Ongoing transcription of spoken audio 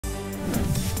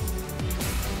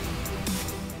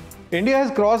India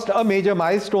has crossed a major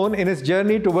milestone in its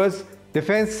journey towards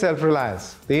defense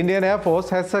self-reliance. The Indian Air Force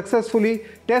has successfully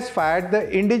test-fired the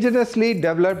indigenously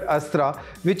developed Astra,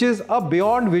 which is a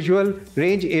beyond visual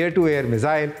range air-to-air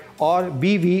missile, or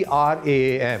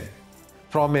BVRAAM,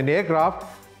 from an aircraft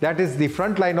that is the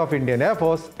front line of Indian Air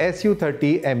Force,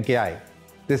 Su-30MKI.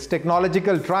 This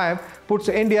technological triumph puts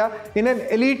India in an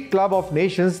elite club of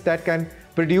nations that can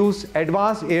produce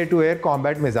advanced air-to-air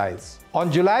combat missiles. On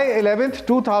July 11,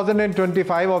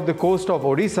 2025, off the coast of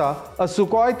Odisha, a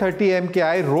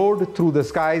Su-30MKI roared through the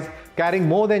skies carrying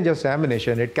more than just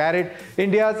ammunition. It carried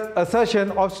India's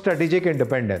assertion of strategic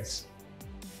independence.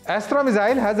 Astra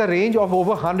missile has a range of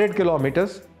over 100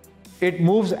 kilometers. It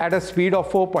moves at a speed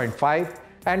of 4.5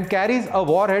 and carries a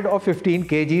warhead of 15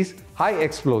 kgs, high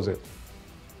explosive.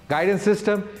 Guidance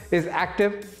system is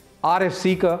active, RF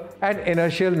seeker and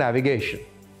inertial navigation.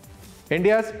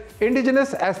 India's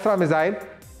indigenous Astra missile,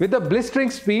 with a blistering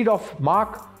speed of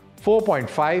Mach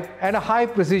 4.5 and a high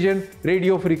precision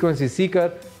radio frequency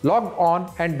seeker, logged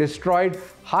on and destroyed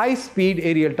high-speed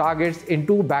aerial targets in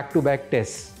two back-to-back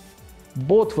tests.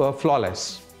 Both were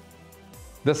flawless.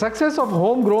 The success of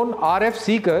homegrown RF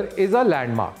seeker is a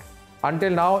landmark.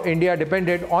 Until now, India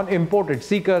depended on imported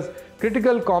seekers,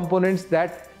 critical components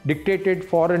that dictated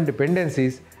foreign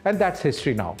dependencies, and that's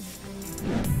history now.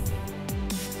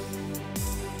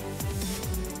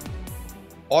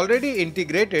 Already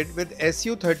integrated with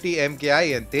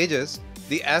Su-30MKI and Tejas,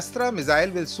 the Astra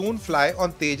missile will soon fly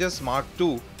on Tejas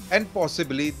Mk-2 and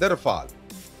possibly the Rafale,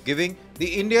 giving the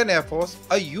Indian Air Force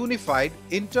a unified,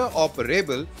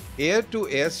 interoperable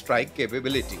air-to-air strike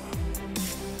capability.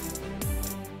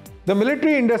 The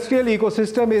military-industrial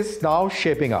ecosystem is now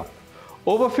shaping up.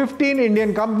 Over 15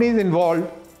 Indian companies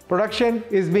involved. Production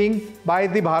is being by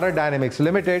the Bharat Dynamics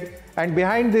Limited, and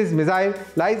behind this missile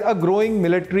lies a growing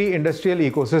military-industrial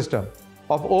ecosystem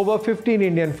of over 15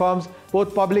 Indian firms,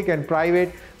 both public and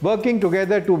private, working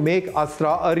together to make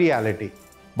Astra a reality.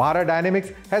 Bharat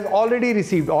Dynamics has already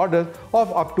received orders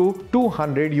of up to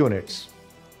 200 units.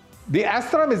 The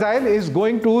Astra missile is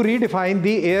going to redefine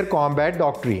the air combat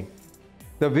doctrine.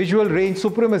 The visual range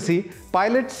supremacy,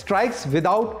 pilot strikes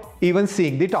without even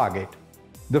seeing the target.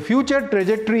 The future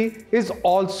trajectory is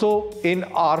also in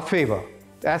our favor.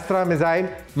 Astra missile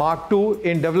Mk-2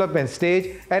 in development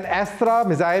stage and Astra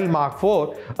missile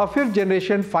Mk-4, a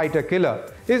fifth-generation fighter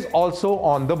killer, is also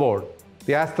on the board.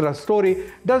 The Astra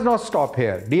story does not stop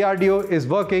here. DRDO is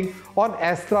working on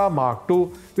Astra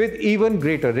Mk-2 with even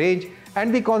greater range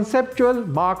and the conceptual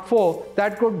Mk-4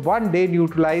 that could one day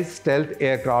neutralize stealth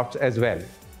aircrafts as well.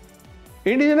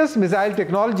 Indigenous missile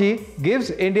technology gives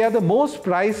India the most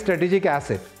prized strategic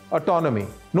asset, autonomy.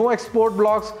 No export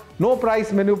blocks, no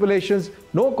price manipulations,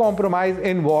 no compromise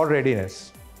in war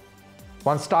readiness.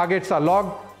 Once targets are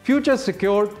logged, future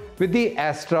secured with the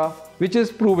Astra, which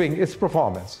is proving its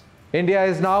performance. India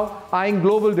is now eyeing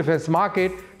global defense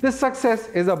market. This success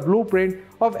is a blueprint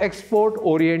of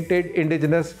export-oriented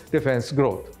indigenous defense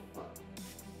growth.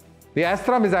 The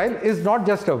Astra missile is not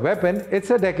just a weapon, it's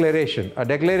a declaration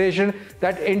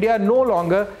that India no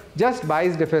longer just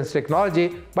buys defense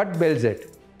technology but builds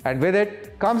it. And with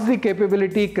it comes the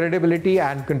capability, credibility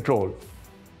and control.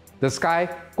 The sky,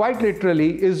 quite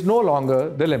literally, is no longer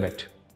the limit.